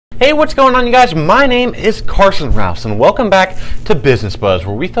Hey, what's going on, you guys? My name is Carson Rouse, and welcome back to Business Buzz,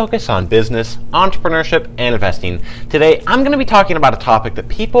 where we focus on business, entrepreneurship, and investing. Today, I'm going to be talking about a topic that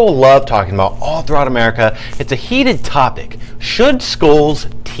people love talking about all throughout America. It's a heated topic. Should schools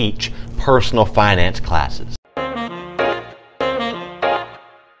teach personal finance classes?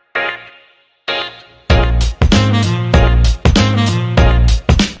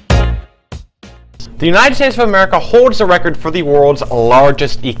 The United States of America holds the record for the world's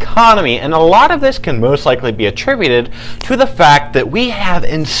largest economy, and a lot of this can most likely be attributed to the fact that we have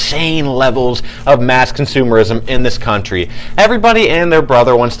insane levels of mass consumerism in this country. Everybody and their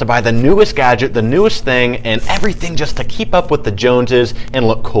brother wants to buy the newest gadget, the newest thing, and everything just to keep up with the Joneses and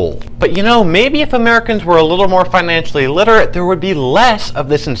look cool. But you know, maybe if Americans were a little more financially literate, there would be less of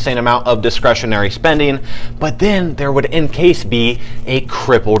this insane amount of discretionary spending, but then there would in case be a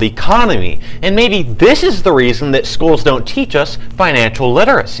crippled economy. And maybe this is the reason that schools don't teach us financial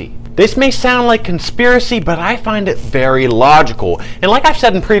literacy. This may sound like conspiracy, but I find it very logical. And like I've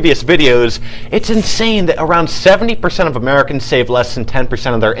said in previous videos, it's insane that around 70% of Americans save less than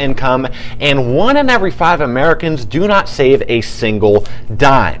 10% of their income, and 1 in every 5 Americans do not save a single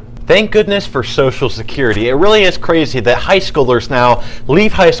dime. Thank goodness for Social Security. It really is crazy that high schoolers now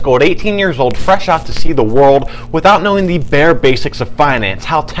leave high school at 18 years old, fresh out to see the world, without knowing the bare basics of finance,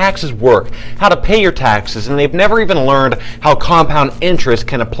 how taxes work, how to pay your taxes, and they've never even learned how compound interest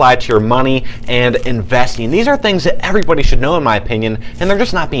can apply to your money and investing. These are things that everybody should know, in my opinion, and they're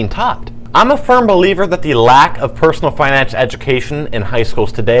just not being taught. I'm a firm believer that the lack of personal finance education in high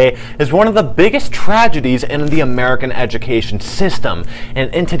schools today is one of the biggest tragedies in the American education system.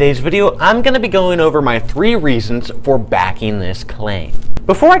 And in today's video, I'm going to be going over my 3 reasons for backing this claim.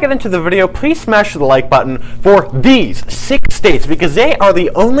 Before I get into the video, please smash the like button for these 6 states, because they are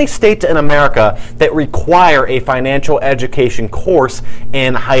the only states in America that require a financial education course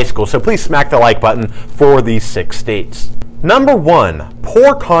in high school. So please smack the like button for these 6 states. Number 1,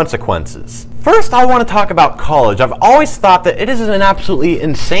 poor consequences. First, I want to talk about college. I've always thought that it is an absolutely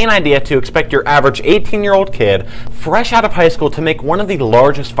insane idea to expect your average 18-year-old kid fresh out of high school to make one of the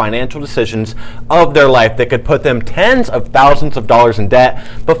largest financial decisions of their life that could put them tens of thousands of dollars in debt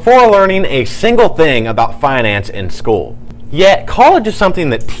before learning a single thing about finance in school. Yet, college is something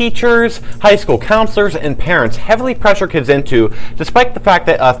that teachers, high school counselors, and parents heavily pressure kids into, despite the fact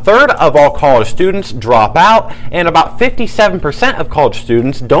that a third of all college students drop out, and about 57% of college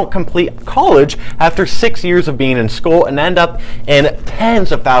students don't complete college after 6 years of being in school and end up in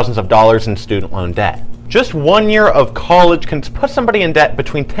tens of thousands of dollars in student loan debt. Just 1 year of college can put somebody in debt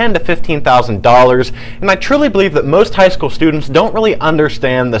between $10,000 to $15,000, and I truly believe that most high school students don't really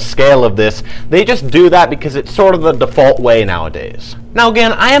understand the scale of this. They just do that because it's sort of the default way nowadays. Now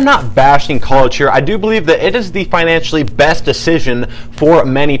again, I am not bashing college here. I do believe that it is the financially best decision for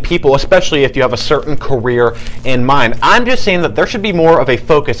many people, especially if you have a certain career in mind. I'm just saying that there should be more of a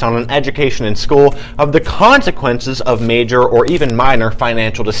focus on an education in school of the consequences of major or even minor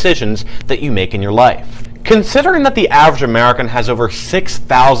financial decisions that you make in your life. Considering that the average American has over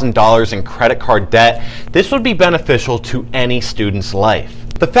 $6,000 in credit card debt, this would be beneficial to any student's life.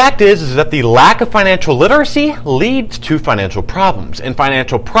 The fact is that the lack of financial literacy leads to financial problems, and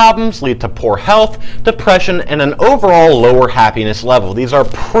financial problems lead to poor health, depression, and an overall lower happiness level. These are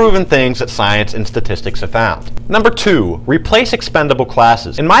proven things that science and statistics have found. Number 2, replace expendable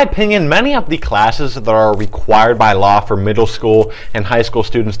classes. In my opinion, many of the classes that are required by law for middle school and high school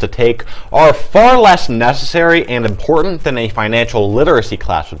students to take are far less necessary and important than a financial literacy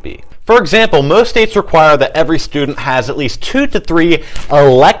class would be. For example, most states require that every student has at least 2 to 3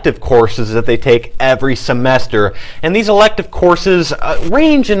 elective courses that they take every semester. And these elective courses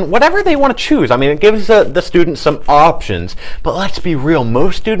range in whatever they want to choose. I mean, it gives the student some options. But let's be real,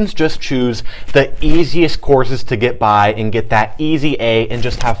 most students just choose the easiest courses to get by and get that easy A and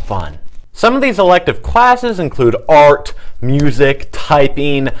just have fun. Some of these elective classes include art, music,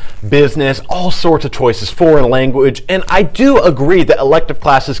 typing, business, all sorts of choices, foreign language, and I do agree that elective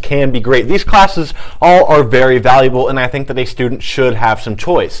classes can be great. These classes all are very valuable, and I think that a student should have some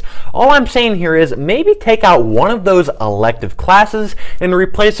choice. All I'm saying here is maybe take out one of those elective classes and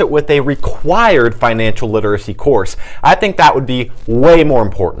replace it with a required financial literacy course. I think that would be way more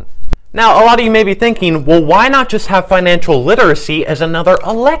important. Now, a lot of you may be thinking, well, why not just have financial literacy as another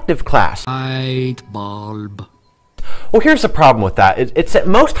elective class? Light bulb. Well, here's the problem with that. It's that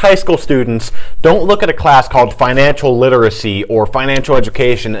most high school students don't look at a class called financial literacy or financial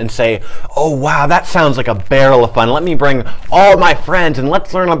education and say, oh wow, that sounds like a barrel of fun. Let me bring all my friends and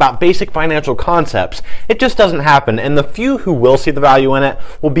let's learn about basic financial concepts. It just doesn't happen, and the few who will see the value in it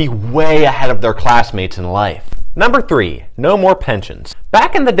will be way ahead of their classmates in life. Number 3, no more pensions.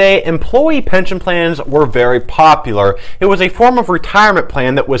 Back in the day, employee pension plans were very popular. It was a form of retirement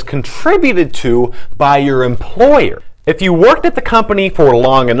plan that was contributed to by your employer. If you worked at the company for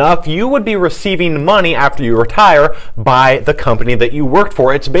long enough, you would be receiving money after you retire by the company that you worked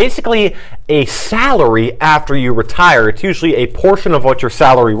for. It's basically a salary after you retire. It's usually a portion of what your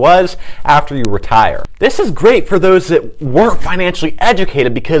salary was after you retire. This is great for those that weren't financially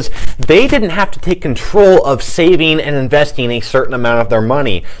educated because they didn't have to take control of saving and investing a certain amount of their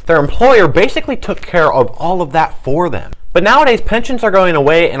money. Their employer basically took care of all of that for them. But nowadays, pensions are going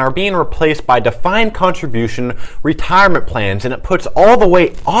away and are being replaced by defined contribution retirement plans, and it puts all the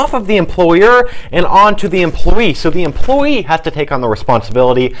weight off of the employer and onto the employee. So the employee has to take on the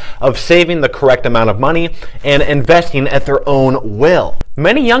responsibility of saving the correct amount of money and investing at their own will.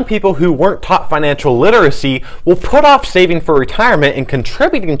 Many young people who weren't taught financial literacy will put off saving for retirement and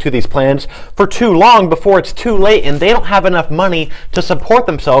contributing to these plans for too long before it's too late and they don't have enough money to support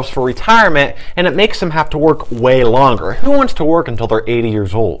themselves for retirement, and it makes them have to work way longer. Who wants to work until they're 80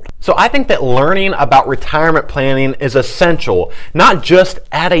 years old? So I think that learning about retirement planning is essential, not just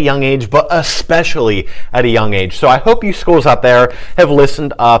at a young age, but especially at a young age. So I hope you schools out there have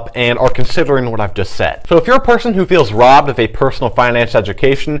listened up and are considering what I've just said. So if you're a person who feels robbed of a personal finance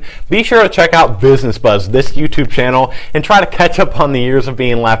education, be sure to check out BusinessBuzz, this YouTube channel, and try to catch up on the years of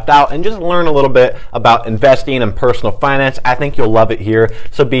being left out and just learn a little bit about investing and personal finance. I think you'll love it here,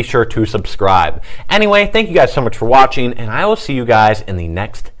 so be sure to subscribe. Anyway, thank you guys so much for watching, and I will see you guys in the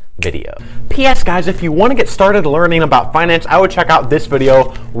next video. P.S. guys, if you want to get started learning about finance, I would check out this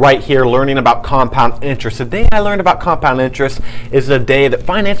video right here, learning about compound interest. The day I learned about compound interest is the day that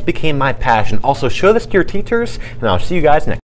finance became my passion. Also, show this to your teachers, and I'll see you guys next time.